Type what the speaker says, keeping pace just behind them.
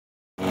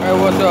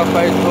What's up,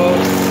 Facebook?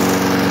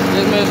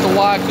 This is Mr.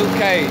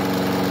 Y2K.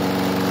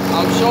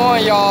 I'm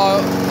showing y'all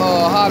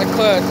how to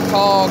cut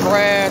tall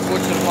grass,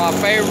 which is my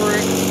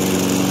favorite.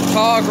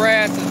 Tall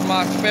grass is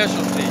my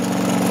specialty.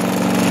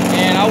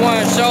 And I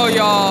want to show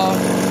y'all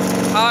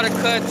how to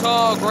cut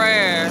tall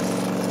grass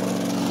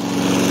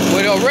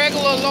with a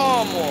regular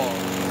lawnmower.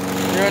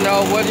 You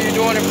know, whether you're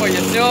doing it for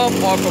yourself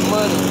or for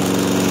money.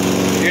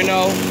 You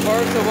know,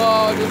 first of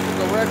all, this is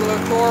a regular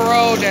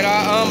Toro that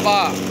I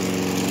unboxed.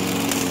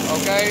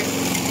 Okay?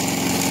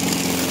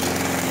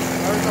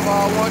 First of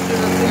all, I want you to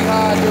see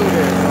how I do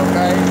this,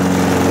 okay?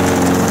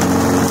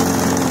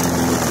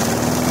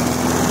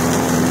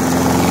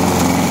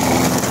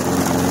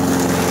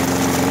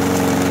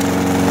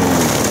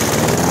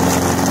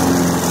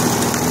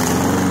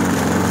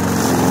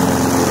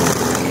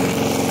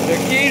 The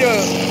key to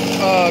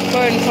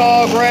cutting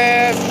tall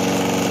grass,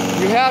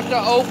 you have to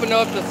open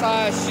up the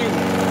side chute.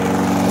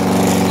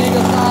 See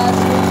the side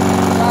chute?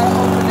 You gotta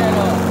open that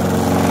up.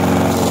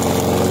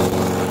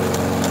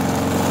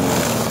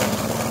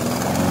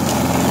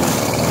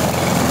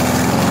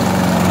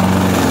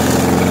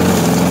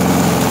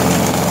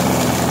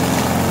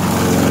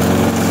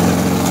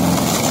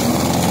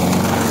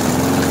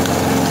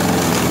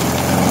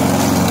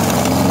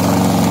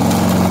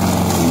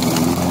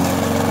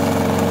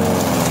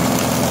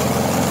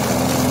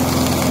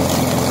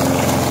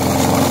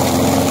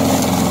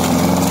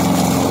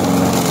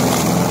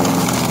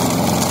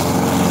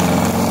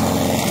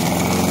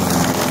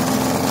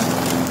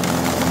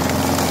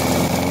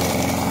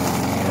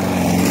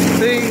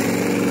 See,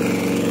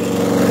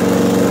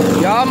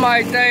 y'all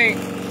might think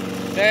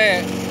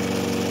that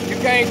you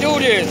can't do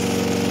this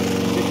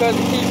because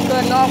it keeps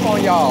cutting off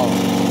on y'all.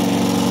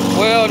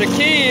 Well, the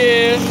key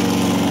is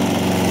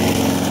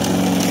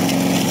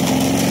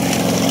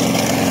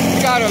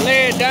you gotta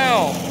lay it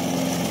down.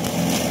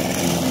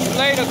 You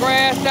lay the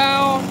grass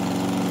down,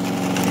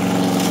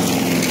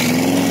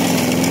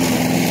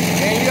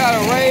 and you gotta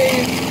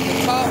raise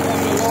the top of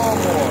the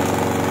lawnmower.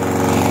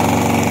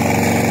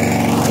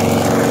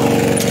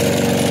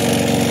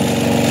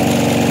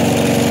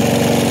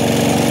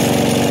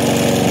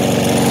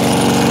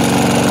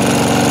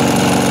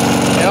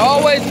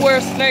 Wear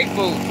snake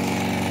boots.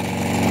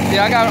 See,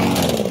 I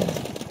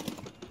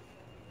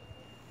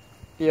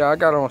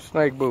got on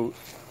snake boots.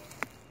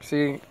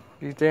 See,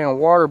 these damn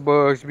water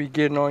bugs be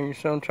getting on you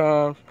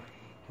sometimes,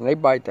 and they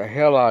bite the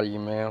hell out of you,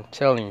 man. I'm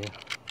telling you,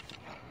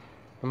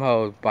 them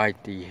hoes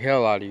bite the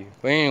hell out of you.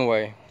 But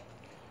anyway,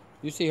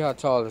 you see how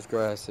tall this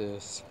grass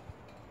is.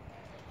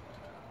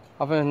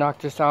 I'm gonna knock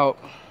this out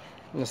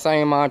in the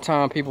same amount of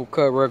time people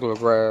cut regular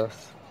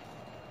grass.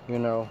 You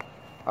know.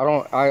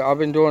 I've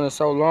been doing it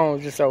so long,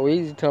 it's just so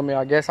easy to me.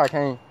 I guess I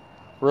can't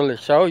really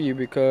show you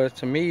because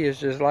to me it's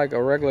just like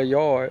a regular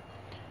yard.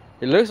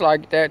 It looks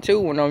like that too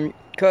when I'm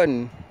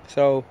cutting.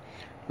 So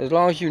as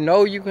long as you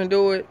know you can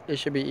do it, it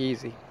should be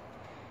easy.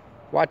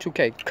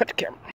 Y2K, cut the camera.